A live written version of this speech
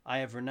I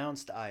have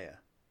renounced Aya.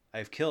 I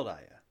have killed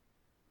Aya.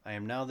 I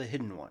am now the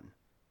Hidden One,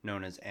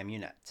 known as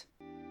Amunet.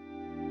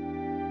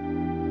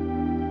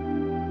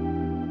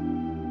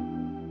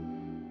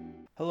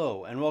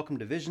 Hello, and welcome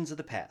to Visions of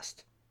the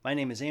Past. My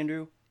name is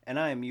Andrew, and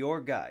I am your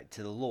guide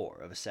to the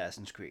lore of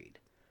Assassin's Creed.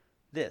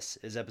 This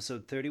is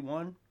episode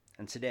 31,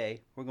 and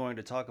today we're going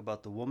to talk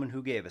about the woman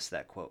who gave us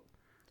that quote,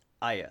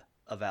 Aya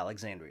of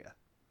Alexandria.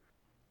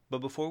 But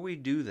before we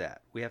do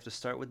that, we have to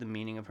start with the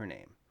meaning of her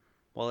name.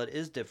 While it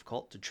is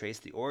difficult to trace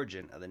the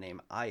origin of the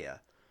name Aya,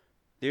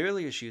 the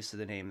earliest use of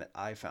the name that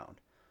I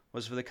found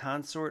was for the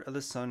consort of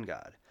the sun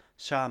god,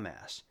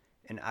 Shamash,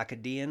 in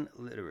Akkadian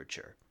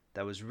literature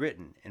that was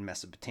written in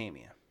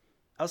Mesopotamia.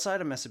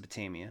 Outside of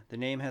Mesopotamia, the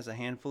name has a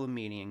handful of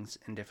meanings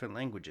in different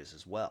languages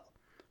as well.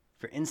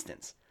 For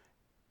instance,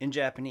 in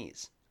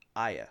Japanese,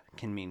 Aya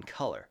can mean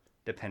color,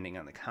 depending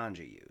on the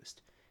kanji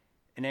used.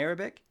 In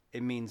Arabic,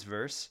 it means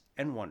verse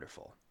and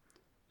wonderful.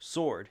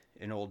 Sword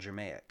in Old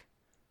Germanic.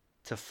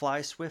 To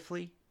fly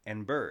swiftly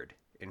and bird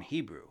in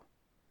Hebrew,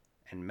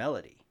 and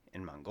melody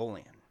in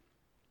Mongolian.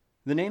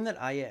 The name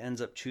that Aya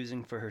ends up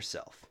choosing for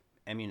herself,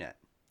 Amunet,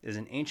 is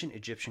an ancient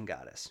Egyptian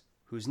goddess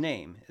whose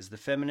name is the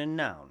feminine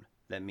noun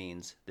that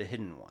means the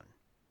Hidden One.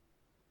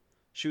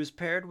 She was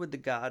paired with the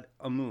god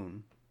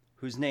Amun,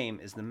 whose name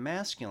is the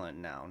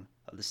masculine noun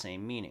of the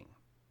same meaning.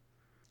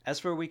 As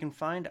for where we can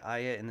find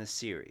Aya in this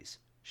series,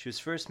 she was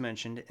first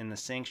mentioned in the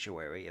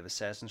Sanctuary of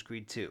Assassin's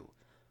Creed 2,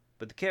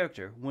 but the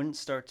character wouldn't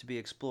start to be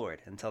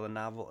explored until the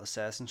novel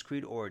Assassin's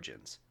Creed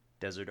Origins,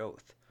 Desert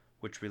Oath,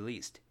 which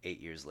released 8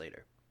 years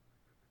later.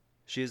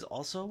 She is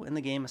also in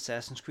the game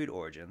Assassin's Creed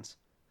Origins,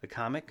 the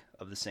comic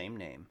of the same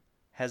name,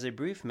 has a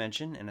brief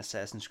mention in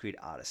Assassin's Creed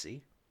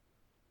Odyssey,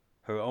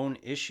 her own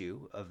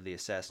issue of the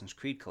Assassin's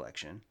Creed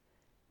collection,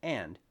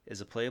 and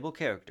is a playable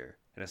character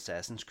in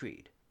Assassin's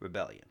Creed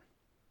Rebellion.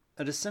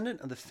 A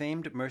descendant of the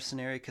famed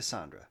mercenary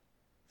Cassandra,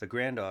 the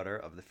granddaughter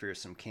of the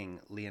fearsome king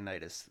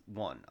Leonidas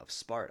I of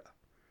Sparta,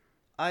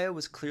 Aya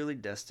was clearly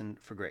destined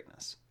for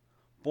greatness.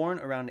 Born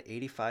around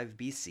 85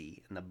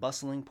 BC in the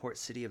bustling port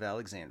city of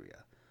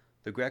Alexandria,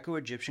 the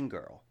Greco-Egyptian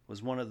girl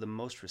was one of the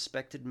most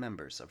respected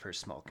members of her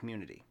small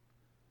community.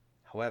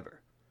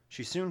 However,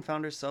 she soon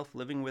found herself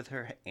living with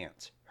her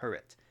aunt,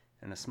 Hurit,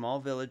 in a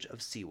small village of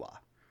Siwa,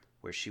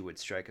 where she would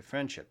strike a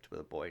friendship with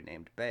a boy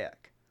named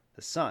Bayek,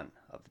 the son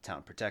of the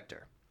town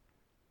protector.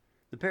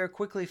 The pair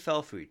quickly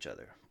fell for each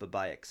other, but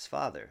Bayek's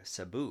father,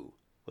 Sabu,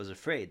 was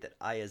afraid that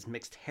Aya's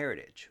mixed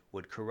heritage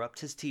would corrupt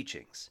his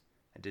teachings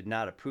and did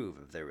not approve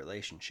of their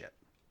relationship.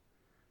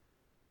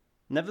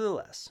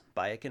 Nevertheless,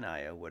 Bayek and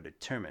Aya were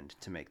determined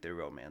to make their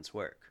romance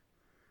work.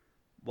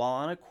 While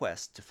on a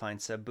quest to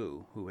find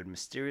Sabu, who had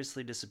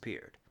mysteriously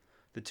disappeared,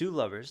 the two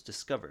lovers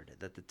discovered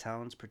that the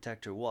town's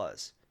protector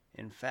was,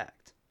 in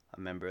fact, a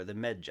member of the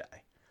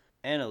Medjay,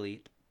 an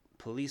elite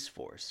police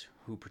force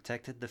who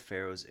protected the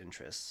pharaoh's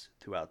interests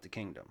throughout the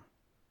kingdom.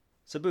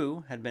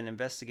 Sabu had been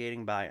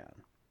investigating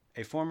Bayan,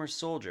 a former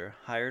soldier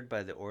hired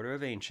by the Order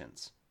of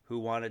Ancients who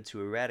wanted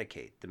to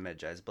eradicate the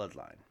Medjay's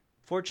bloodline.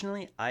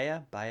 Fortunately,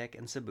 Aya, Bayek,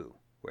 and Sabu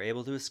were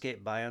able to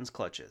escape Bayan's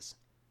clutches,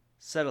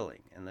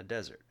 settling in the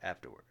desert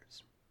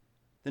afterwards.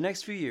 The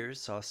next few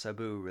years saw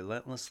Sabu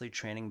relentlessly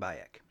training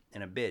Bayek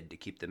in a bid to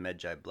keep the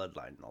Medjay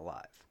bloodline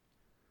alive.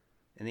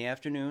 In the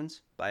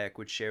afternoons, Bayek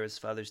would share his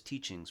father's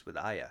teachings with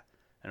Aya,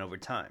 and over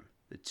time,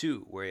 the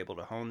two were able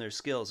to hone their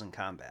skills in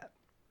combat.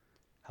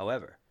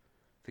 However,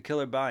 the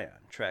killer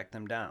Bayan tracked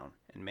them down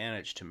and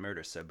managed to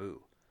murder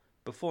Sabu,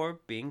 before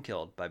being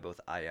killed by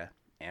both Aya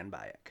and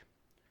Bayek.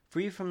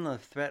 Free from the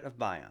threat of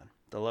Bayan,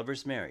 the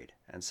lovers married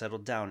and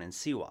settled down in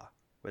Siwa,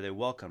 where they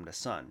welcomed a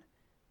son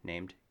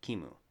named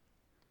Kimu.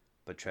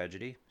 But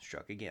tragedy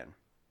struck again.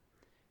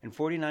 In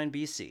 49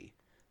 BC,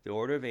 the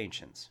Order of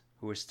Ancients,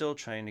 who were still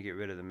trying to get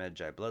rid of the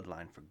Medjay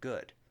bloodline for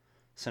good,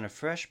 sent a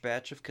fresh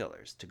batch of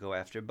killers to go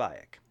after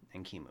Bayek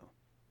and Kimu.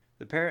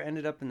 The pair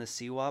ended up in the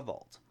Siwa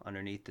vault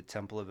underneath the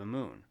Temple of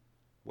Amun,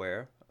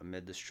 where,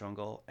 amid the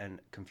struggle and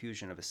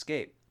confusion of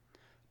escape,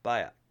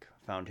 Bayek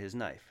found his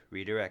knife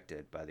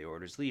redirected by the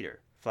Order's leader,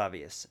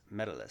 Flavius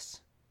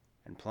Metellus,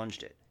 and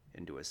plunged it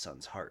into his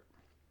son's heart.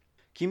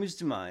 Kimu's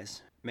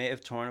demise may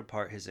have torn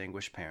apart his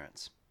anguished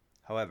parents.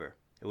 However,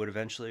 it would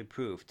eventually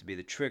prove to be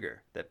the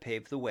trigger that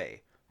paved the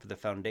way for the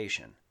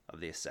foundation of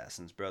the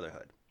Assassin's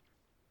Brotherhood.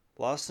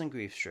 Lost and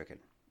grief-stricken,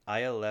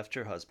 Aya left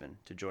her husband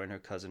to join her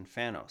cousin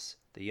Phanos,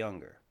 the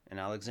younger, in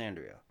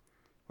Alexandria,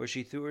 where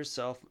she threw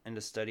herself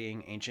into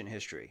studying ancient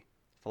history,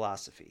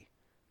 philosophy,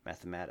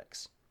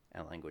 mathematics,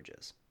 and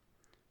languages.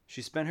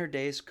 She spent her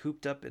days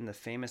cooped up in the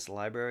famous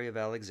Library of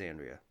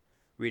Alexandria,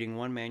 reading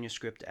one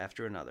manuscript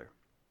after another,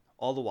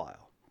 all the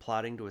while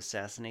plotting to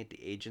assassinate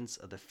the agents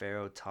of the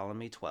pharaoh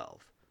Ptolemy XII,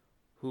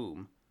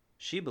 whom,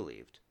 she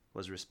believed,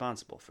 was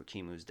responsible for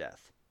Kimu's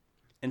death.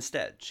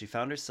 Instead, she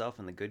found herself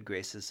in the good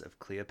graces of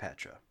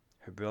Cleopatra,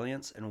 her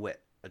brilliance and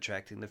wit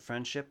attracting the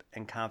friendship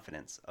and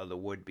confidence of the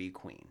would-be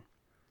queen.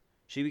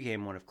 She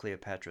became one of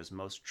Cleopatra's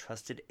most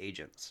trusted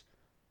agents,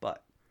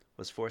 but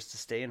was forced to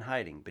stay in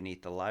hiding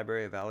beneath the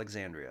Library of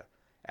Alexandria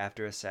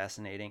after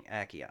assassinating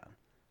Actaeon,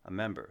 a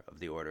member of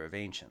the Order of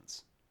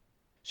Ancients.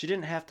 She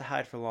didn't have to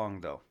hide for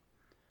long, though.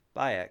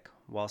 Bayek,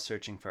 while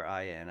searching for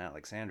Aya in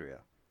Alexandria,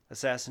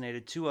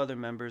 assassinated 2 other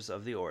members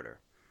of the Order,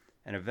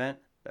 an event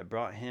that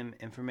brought him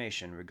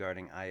information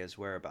regarding Aya's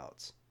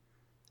whereabouts.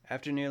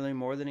 After nearly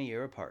more than a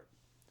year apart,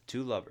 the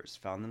 2 lovers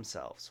found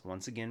themselves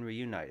once again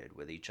reunited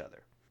with each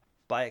other.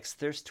 Bayek's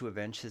thirst to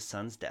avenge his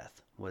son's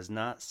death was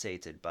not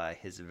sated by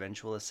his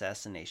eventual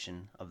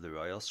assassination of the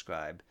royal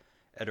scribe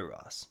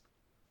Eteros,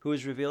 who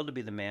was revealed to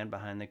be the man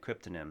behind the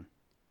cryptonym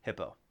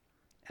Hippo,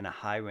 and a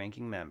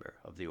high-ranking member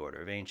of the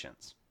Order of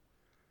Ancients.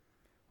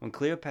 When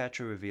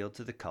Cleopatra revealed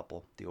to the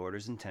couple the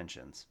Order's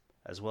intentions,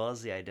 as well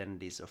as the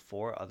identities of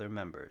 4 other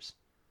members,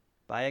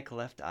 Bayek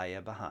left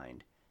Aya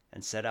behind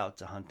and set out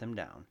to hunt them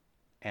down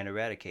and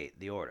eradicate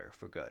the Order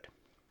for good.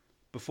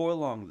 Before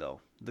long, though,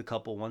 the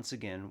couple once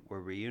again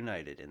were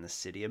reunited in the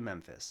city of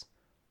Memphis,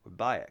 where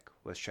Bayek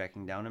was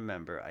tracking down a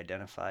member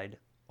identified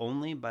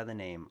only by the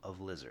name of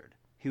Lizard.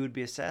 He would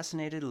be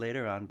assassinated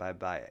later on by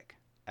Bayek,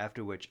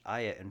 after which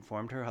Aya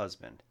informed her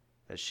husband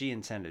that she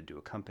intended to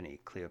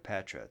accompany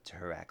Cleopatra to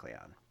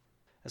Heraklion.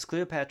 As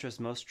Cleopatra's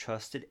most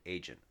trusted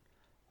agent,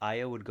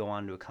 Aya would go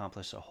on to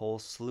accomplish a whole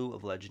slew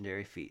of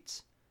legendary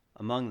feats,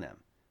 among them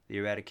the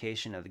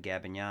eradication of the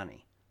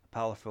Gabiniani, a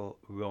powerful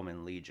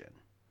Roman legion.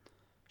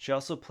 She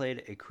also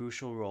played a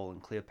crucial role in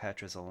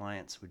Cleopatra's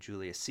alliance with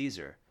Julius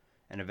Caesar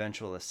and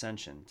eventual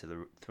ascension to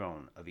the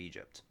throne of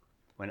Egypt.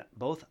 When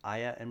both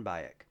Aya and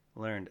Bayek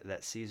learned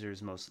that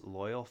Caesar's most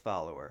loyal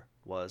follower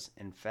was,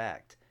 in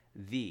fact,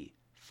 the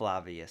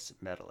Flavius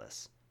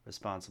Metellus,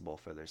 responsible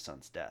for their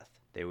son's death,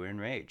 they were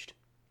enraged.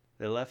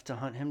 They left to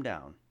hunt him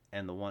down,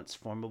 and the once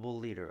formidable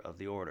leader of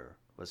the order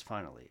was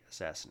finally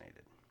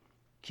assassinated.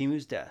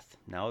 Kimu's death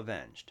now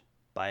avenged,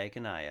 Bayek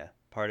and Aya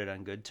parted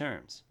on good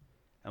terms,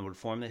 and would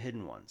form the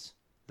Hidden Ones,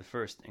 the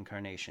first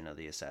incarnation of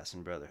the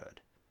Assassin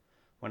Brotherhood.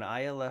 When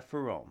Aya left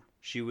for Rome,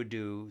 she would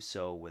do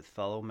so with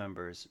fellow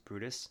members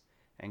Brutus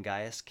and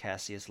Gaius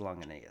Cassius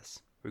Longinus,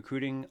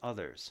 recruiting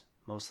others,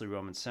 mostly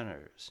Roman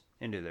senators,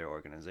 into their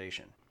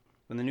organization.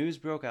 When the news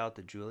broke out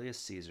that Julius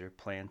Caesar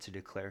planned to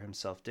declare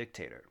himself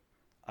dictator,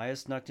 Aya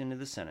snuck into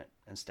the Senate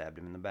and stabbed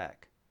him in the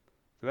back.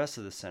 The rest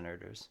of the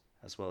senators,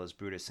 as well as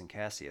Brutus and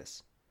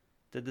Cassius,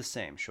 did the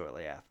same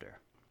shortly after.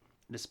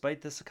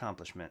 Despite this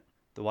accomplishment,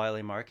 the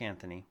wily Mark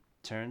Antony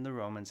turned the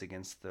Romans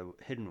against the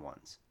Hidden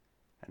Ones,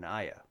 and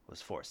Aya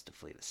was forced to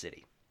flee the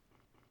city.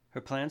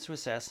 Her plans to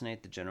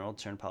assassinate the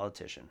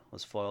general-turned-politician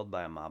was foiled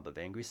by a mob of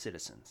angry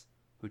citizens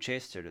who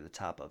chased her to the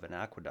top of an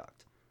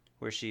aqueduct,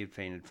 where she had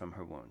fainted from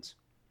her wounds.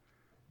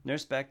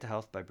 Nursed back to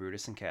health by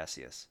Brutus and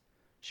Cassius,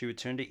 she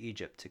returned to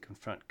Egypt to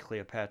confront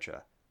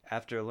Cleopatra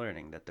after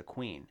learning that the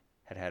queen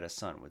had had a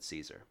son with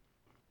Caesar.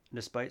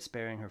 Despite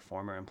sparing her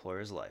former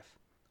employer's life,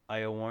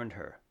 Aya warned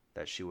her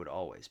that she would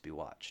always be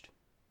watched.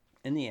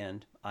 In the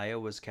end, Aya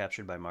was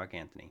captured by Mark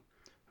Antony,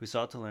 who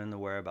sought to learn the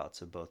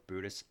whereabouts of both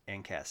Brutus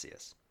and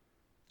Cassius.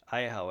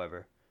 Aya,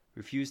 however,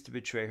 refused to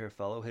betray her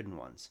fellow Hidden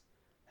Ones,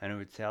 and in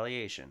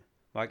retaliation,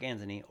 Mark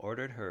Antony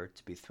ordered her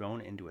to be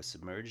thrown into a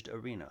submerged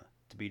arena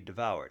to be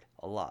devoured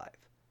alive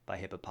by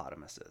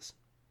hippopotamuses.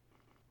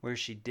 Where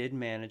she did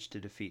manage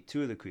to defeat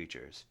 2 of the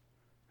creatures,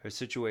 her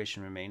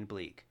situation remained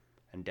bleak,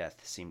 and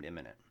death seemed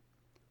imminent.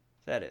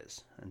 That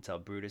is, until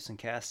Brutus and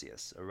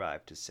Cassius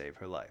arrived to save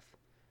her life,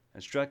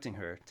 instructing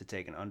her to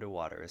take an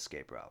underwater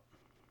escape route.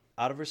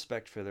 Out of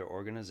respect for their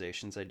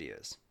organization's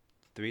ideas,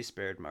 the 3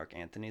 spared Mark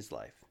Antony's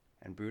life,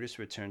 and Brutus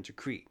returned to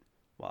Crete,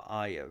 while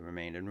Aya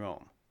remained in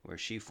Rome, where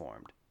she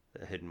formed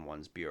the Hidden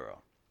Ones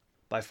Bureau.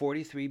 By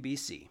 43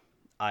 BC,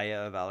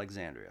 Aya of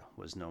Alexandria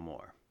was no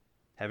more.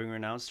 Having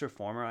renounced her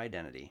former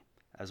identity,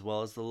 as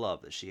well as the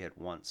love that she had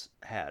once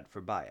had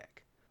for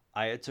Bayek,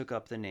 Aya took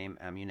up the name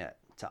Amunet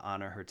to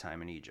honor her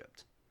time in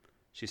Egypt.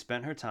 She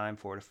spent her time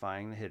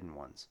fortifying the Hidden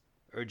Ones,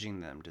 urging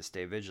them to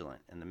stay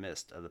vigilant in the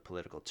midst of the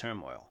political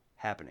turmoil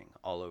happening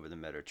all over the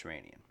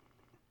Mediterranean.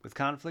 With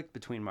conflict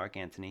between Mark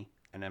Antony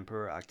and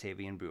Emperor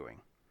Octavian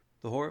brewing,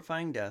 the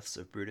horrifying deaths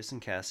of Brutus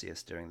and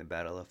Cassius during the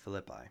Battle of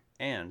Philippi,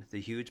 and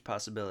the huge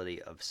possibility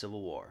of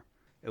civil war,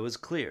 it was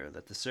clear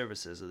that the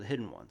services of the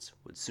Hidden Ones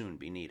would soon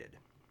be needed.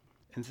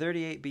 In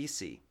 38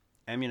 BC,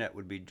 Amunet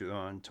would be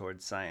drawn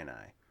towards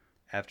Sinai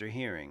after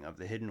hearing of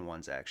the Hidden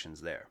Ones'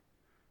 actions there.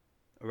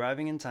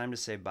 Arriving in time to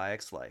save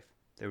Bayek's life,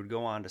 they would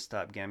go on to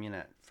stop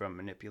Amunet from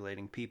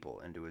manipulating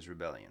people into his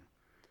rebellion.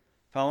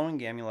 Following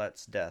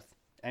Amulet's death,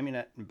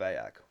 Amunet and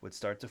Bayek would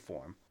start to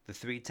form the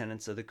 3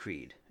 tenets of the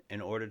Creed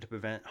in order to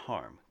prevent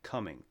harm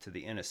coming to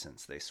the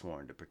innocents they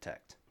sworn to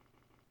protect.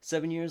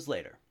 7 years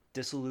later,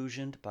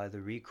 disillusioned by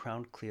the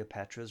recrowned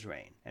Cleopatra's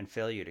reign and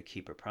failure to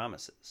keep her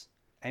promises,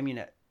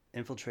 Amunet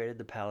infiltrated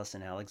the palace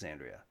in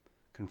Alexandria,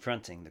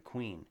 confronting the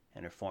queen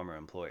and her former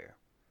employer.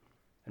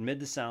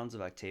 Amid the sounds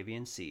of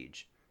Octavian's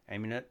siege,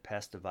 Amunet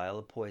passed a vial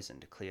of poison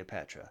to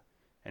Cleopatra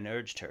and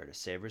urged her to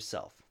save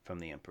herself from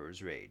the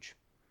emperor's rage.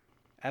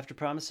 After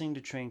promising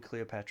to train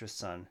Cleopatra's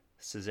son,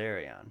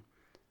 Caesarion,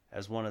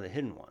 as one of the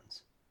Hidden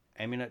Ones,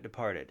 Amunet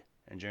departed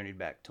and journeyed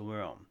back to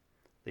Rome,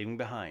 leaving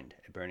behind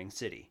a burning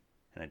city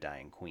and a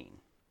dying queen.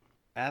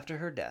 After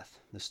her death,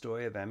 the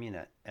story of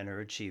Amunet and her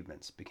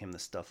achievements became the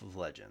stuff of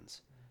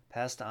legends,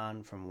 passed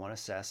on from one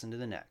assassin to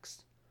the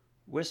next.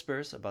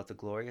 Whispers about the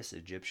glorious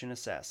Egyptian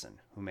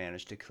assassin who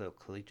managed to kill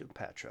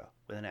Cleopatra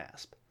with an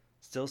asp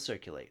still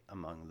circulate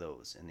among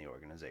those in the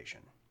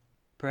organization.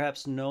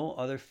 Perhaps no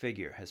other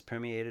figure has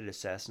permeated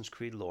Assassin's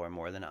Creed lore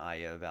more than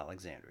Aya of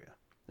Alexandria,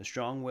 the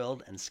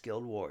strong-willed and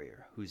skilled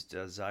warrior whose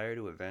desire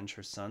to avenge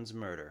her son's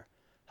murder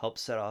helped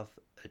set off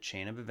a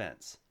chain of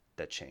events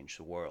that changed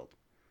the world.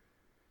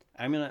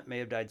 Amunet may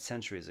have died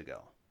centuries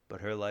ago,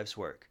 but her life's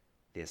work,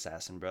 the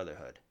Assassin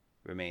Brotherhood,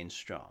 remains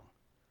strong.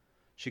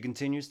 She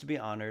continues to be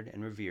honored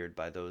and revered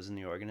by those in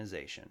the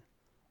organization,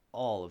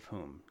 all of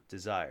whom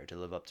desire to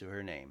live up to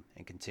her name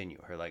and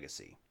continue her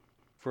legacy.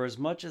 For as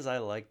much as I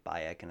like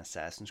Bayek in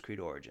Assassin's Creed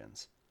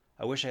Origins,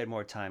 I wish I had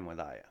more time with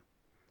Aya.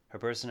 Her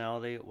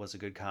personality was a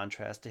good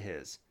contrast to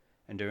his,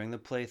 and during the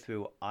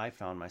playthrough I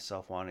found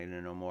myself wanting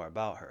to know more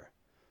about her.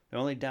 The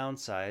only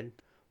downside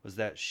was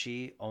that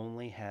she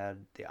only had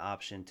the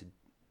option to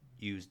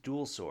use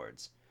dual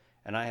swords,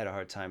 and I had a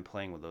hard time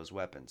playing with those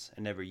weapons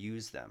and never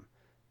used them.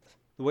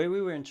 The way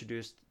we were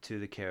introduced to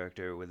the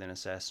character within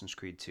Assassin's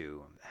Creed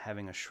 2,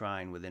 having a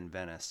shrine within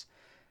Venice,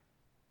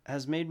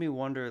 has made me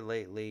wonder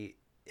lately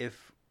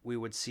if we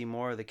would see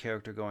more of the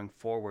character going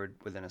forward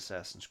within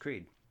Assassin's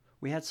Creed.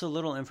 We had so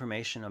little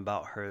information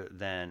about her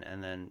then,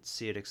 and then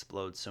see it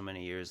explode so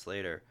many years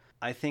later.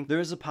 I think there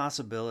is a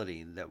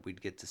possibility that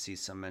we'd get to see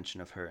some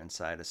mention of her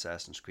inside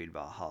Assassin's Creed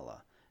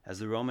Valhalla, as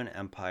the Roman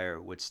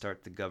Empire would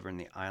start to govern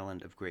the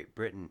island of Great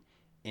Britain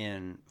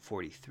in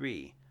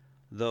 43,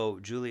 though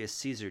Julius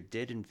Caesar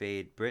did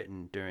invade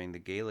Britain during the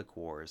Gallic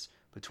Wars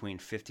between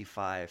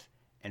 55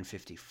 and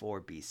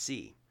 54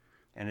 BC,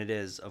 and it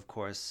is, of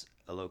course,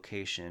 a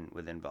location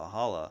within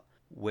Valhalla,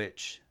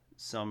 which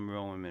some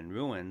Roman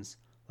ruins,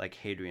 like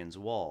Hadrian's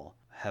Wall,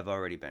 have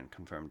already been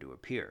confirmed to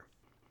appear.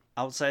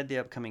 Outside the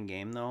upcoming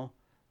game, though,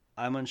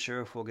 I'm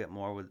unsure if we'll get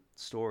more with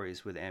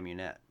stories with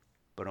Amunet,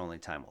 but only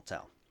time will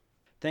tell.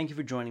 Thank you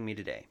for joining me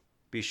today.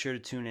 Be sure to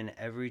tune in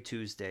every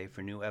Tuesday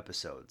for new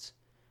episodes.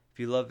 If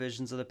you love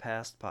Visions of the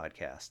Past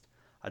podcast,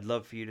 I'd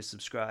love for you to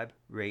subscribe,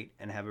 rate,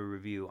 and have a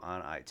review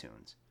on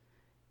iTunes.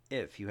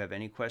 If you have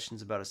any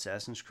questions about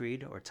Assassin's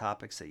Creed or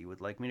topics that you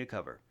would like me to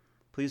cover,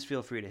 please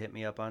feel free to hit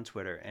me up on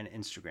Twitter and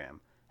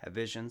Instagram at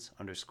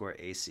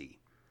visions_AC.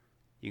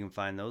 You can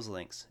find those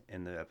links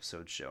in the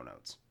episode show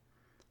notes.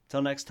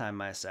 Till next time,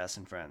 my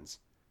assassin friends,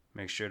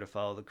 make sure to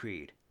follow the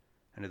creed,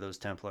 and to those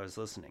Templars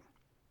listening,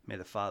 may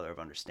the Father of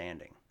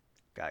Understanding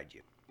guide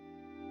you.